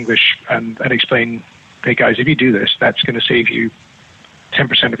to plain English and explain, hey guys, if you do this, that's going to save you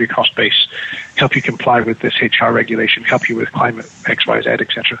 10% of your cost base, help you comply with this HR regulation, help you with climate X, Y, Z,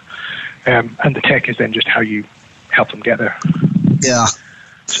 etc. And the tech is then just how you help them get there. Yeah.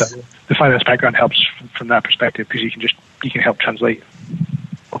 So the finance background helps from that perspective, because you can help translate,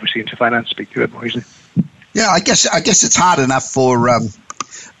 obviously, into finance, speak to it more easily. Yeah, I guess it's hard enough for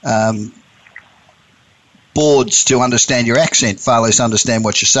boards to understand your accent, far less understand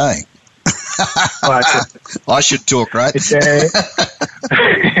what you're saying. I should talk, right?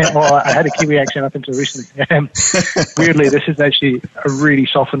 Well, I had a Kiwi accent up until recently. Weirdly, this is actually a really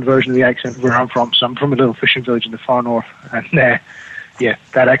softened version of the accent where I'm from. So I'm from a little fishing village in the far north, and that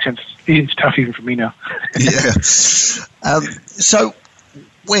accent's tough even for me now. Yeah. So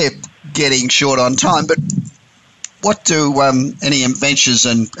we're getting short on time, but what do any ventures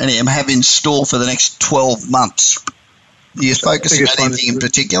and any have in store for the next 12 months? Are you focusing on anything in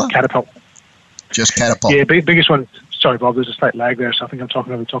particular? Catapult. Just Catapult. Yeah, biggest one. Sorry, Bob, there's a slight lag there, so I think I'm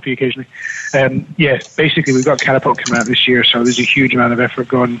talking over the top of you occasionally. Basically, we've got Catapult coming out this year, so there's a huge amount of effort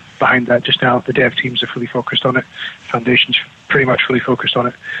going behind that just now. The dev teams are fully focused on it. Foundation's pretty much fully focused on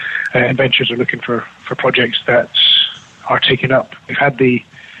it. And ventures are looking for projects that are taken up. We've had the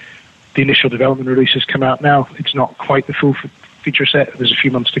initial development releases come out now. It's not quite the full feature set. There's a few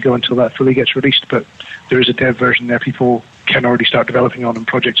months to go until that fully gets released, but there is a dev version there people can already start developing on, and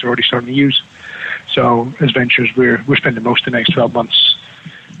projects are already starting to use. So as ventures, we're spending most of the next 12 months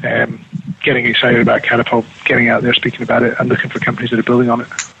getting excited about Catapult, getting out there, speaking about it, and looking for companies that are building on it.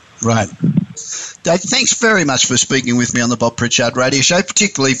 Right. Dave, thanks very much for speaking with me on the Bob Pritchard Radio Show,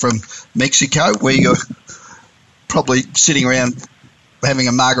 particularly from Mexico, where you're probably sitting around having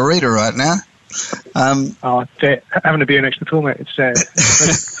a margarita right now. Having a beer next to the pool, mate. It's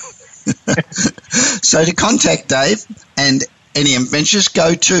So to contact Dave and NEM Ventures,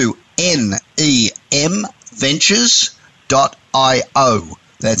 go to nemventures.io.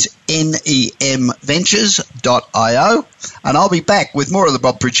 That's nemventures.io. And I'll be back with more of the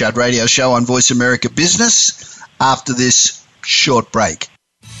Bob Pritchard Radio Show on Voice America Business after this short break.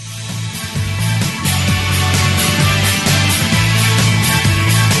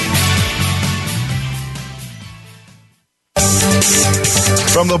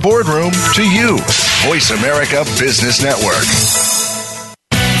 From the boardroom to you, Voice America Business Network.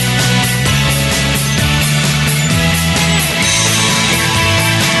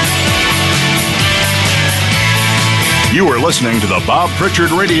 You are listening to the Bob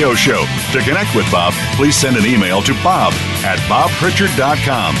Pritchard Radio Show. To connect with Bob, please send an email to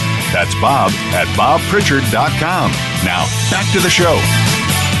bob@bobpritchard.com. That's bob@bobpritchard.com. Now, back to the show.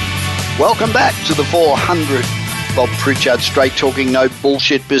 Welcome back to the 400 Bob Pritchard Straight Talking No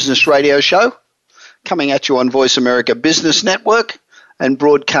Bullshit Business Radio Show, coming at you on Voice America Business Network and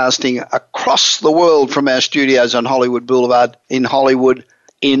broadcasting across the world from our studios on Hollywood Boulevard in Hollywood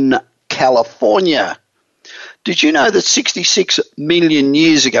in California. Did you know that 66 million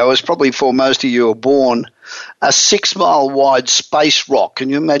years ago, as probably before most of you were born, a 6-mile wide space rock, can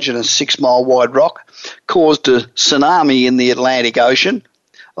you imagine a 6-mile wide rock, caused a tsunami in the Atlantic Ocean,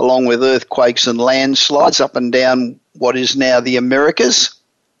 along with earthquakes and landslides up and down what is now the Americas?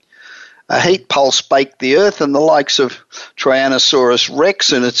 A heat pulse baked the Earth, and the likes of Tyrannosaurus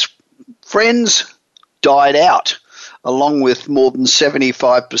Rex and its friends died out, along with more than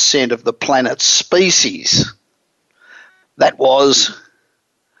 75% of the planet's species. That was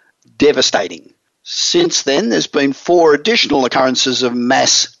devastating. Since then, there's been 4 additional occurrences of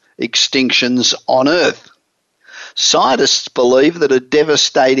mass extinctions on Earth. Scientists believe that a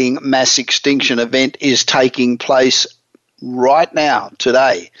devastating mass extinction event is taking place right now,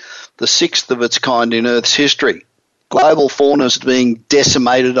 today, the 6th of its kind in Earth's history. Global fauna is being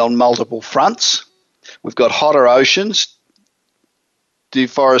decimated on multiple fronts. We've got hotter oceans,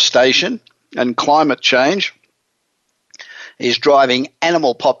 deforestation, and climate change is driving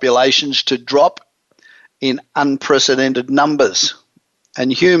animal populations to drop in unprecedented numbers.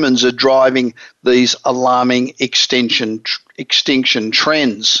 And humans are driving these alarming extinction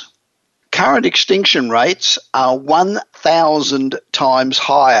trends. Current extinction rates are 1,000 times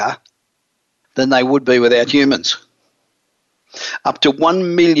higher than they would be without humans. Up to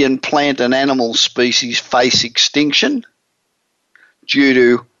 1 million plant and animal species face extinction due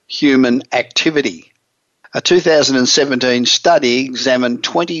to human activity. A 2017 study examined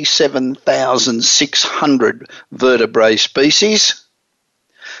 27,600 vertebrate species,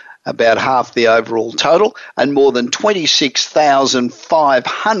 about half the overall total, and more than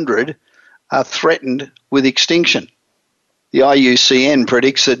 26,500 are threatened with extinction. The IUCN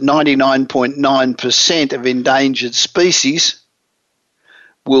predicts that 99.9% of endangered species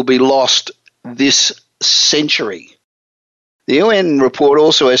will be lost this century. The UN report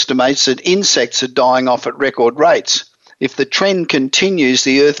also estimates that insects are dying off at record rates. If the trend continues,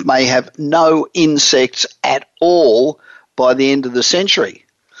 the Earth may have no insects at all by the end of the century.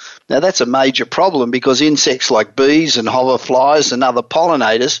 Now, that's a major problem because insects like bees and hoverflies and other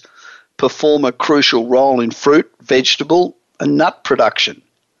pollinators perform a crucial role in fruit, vegetable, and nut production.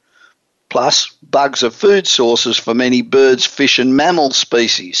 Plus, bugs are food sources for many birds, fish, and mammal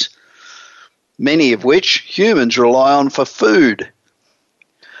species, many of which humans rely on for food.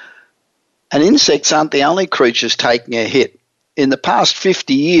 And insects aren't the only creatures taking a hit. In the past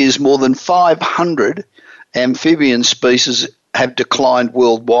 50 years, more than 500 amphibian species have declined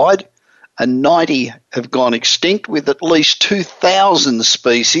worldwide, and 90 have gone extinct, with at least 2,000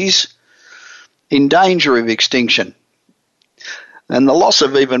 species in danger of extinction. And the loss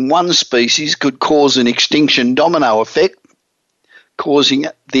of even one species could cause an extinction domino effect, causing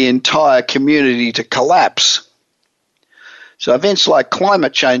the entire community to collapse. So events like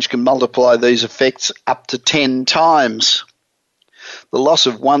climate change can multiply these effects up to 10 times. The loss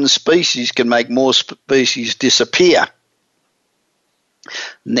of one species can make more species disappear.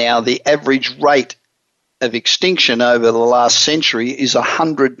 Now, the average rate of extinction over the last century is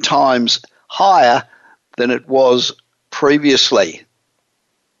 100 times higher than it was previously.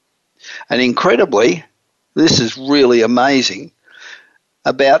 And incredibly, this is really amazing,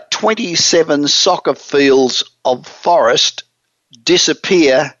 about 27 soccer fields of forest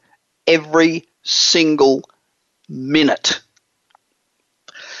disappear every single minute.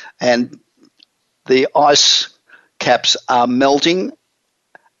 And the ice caps are melting,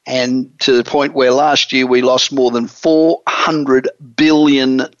 and to the point where last year we lost more than 400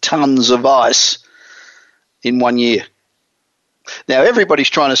 billion tonnes of ice in 1 year. Now, everybody's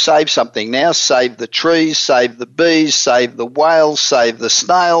trying to save something now. Save the trees, save the bees, save the whales, save the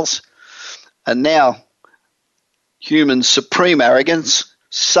snails. And now, human supreme arrogance,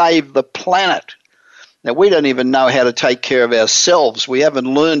 save the planet. Now, we don't even know how to take care of ourselves. We haven't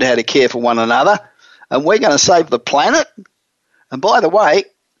learned how to care for one another. And we're going to save the planet? And by the way,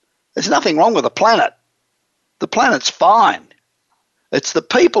 there's nothing wrong with the planet. The planet's fine. It's the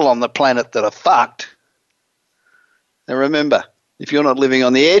people on the planet that are fucked. Now remember, if you're not living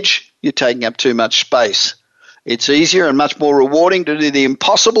on the edge, you're taking up too much space. It's easier and much more rewarding to do the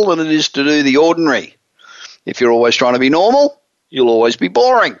impossible than it is to do the ordinary. If you're always trying to be normal, you'll always be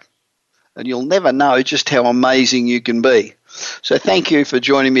boring. And you'll never know just how amazing you can be. So thank you for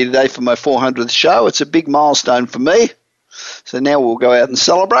joining me today for my 400th show. It's a big milestone for me. So now we'll go out and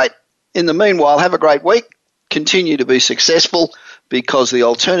celebrate. In the meanwhile, have a great week. Continue to be successful, because the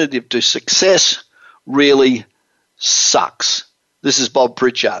alternative to success really sucks. This is Bob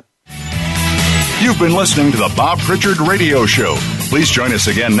Pritchard. You've been listening to the Bob Pritchard Radio Show. Please join us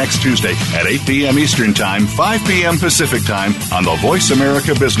again next Tuesday at 8 p.m. Eastern Time, 5 p.m. Pacific Time on the Voice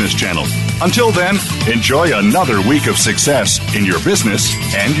America Business Channel. Until then, enjoy another week of success in your business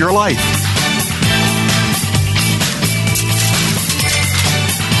and your life.